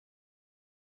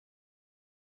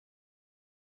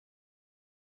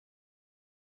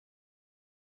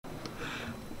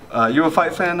You a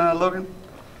fight fan, Logan?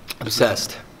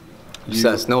 Obsessed.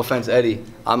 Obsessed. No offense, Eddie.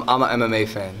 I'm an MMA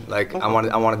fan. Like I want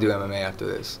to do MMA after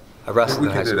this. I wrestled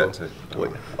in high school. We can do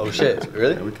that too. Oh shit,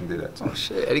 really? Yeah, we can do that too. Oh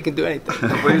shit, Eddie can do anything.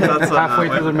 What are your thoughts on halfway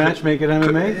through the match, make it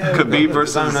MMA? Khabib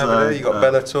versus you got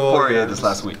Bellator. Poirier this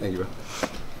last week. Thank you,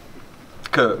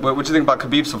 bro. What do you think about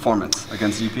Khabib's performance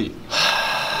against UP?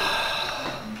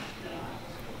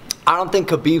 I don't think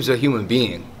Khabib's a human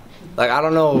being. Like I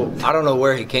don't know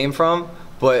where he came from,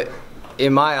 but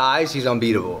in my eyes, he's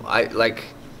unbeatable.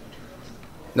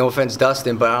 No offense,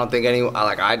 Dustin, but I don't think anyone.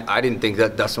 I didn't think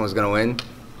that Dustin was gonna win.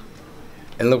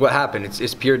 And look what happened.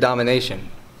 It's pure domination.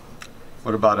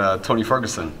 What about Tony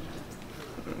Ferguson?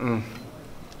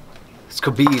 It's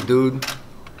Khabib, dude.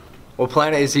 What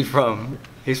planet is he from?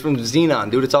 He's from Xenon,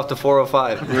 dude. It's off the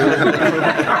 405.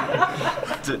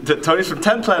 Tony's from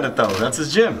 10 Planet, though. That's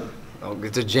his gym. Oh,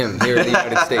 it's a gym here in the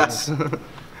United States.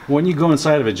 When you go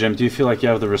inside of a gym, do you feel like you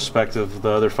have the respect of the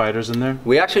other fighters in there?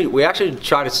 We actually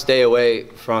try to stay away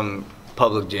from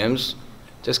public gyms,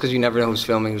 just because you never know who's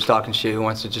filming, who's talking shit, who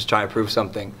wants to just try to prove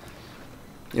something.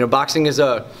 You know, boxing. There's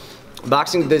a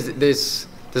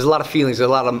lot of feelings, there's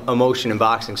a lot of emotion in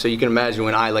boxing. So you can imagine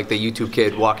when I, like the YouTube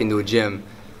kid, walk into a gym,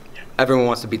 everyone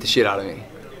wants to beat the shit out of me,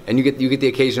 and you get the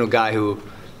occasional guy who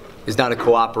is down to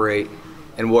cooperate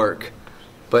and work.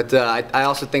 But I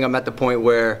also think I'm at the point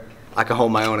where I can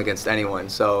hold my own against anyone.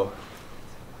 So,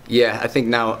 yeah, I think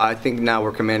now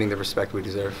we're commanding the respect we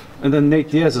deserve. And then Nate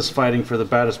Diaz is fighting for the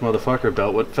baddest motherfucker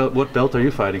belt. What belt are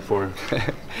you fighting for?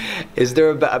 Is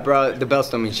there a bro? The belts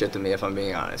don't mean shit to me, if I'm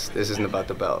being honest. This isn't about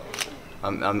the belt.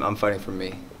 I'm fighting for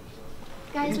me.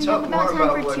 Guys, we have about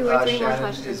time for 2 or 3 more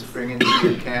questions. Is bringing to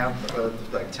your camp,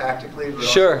 like tactically, but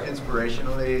sure, also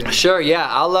inspirationally. Sure, yeah.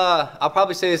 I'll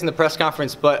probably say this in the press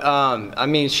conference, but I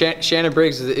mean, Shannon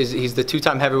Briggs he's the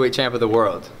 2-time heavyweight champ of the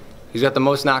world. He's got the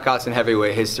most knockouts in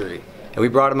heavyweight history, and we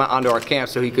brought him onto our camp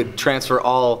so he could transfer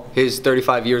all his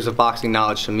 35 years of boxing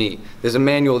knowledge to me. There's a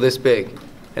manual this big,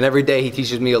 and every day he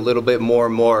teaches me a little bit more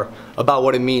and more about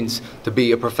what it means to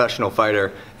be a professional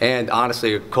fighter and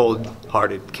honestly a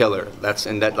cold-hearted killer.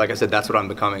 Like I said, that's what I'm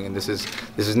becoming, and this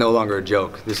is no longer a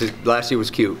joke. Last year was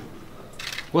cute.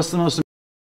 What's the most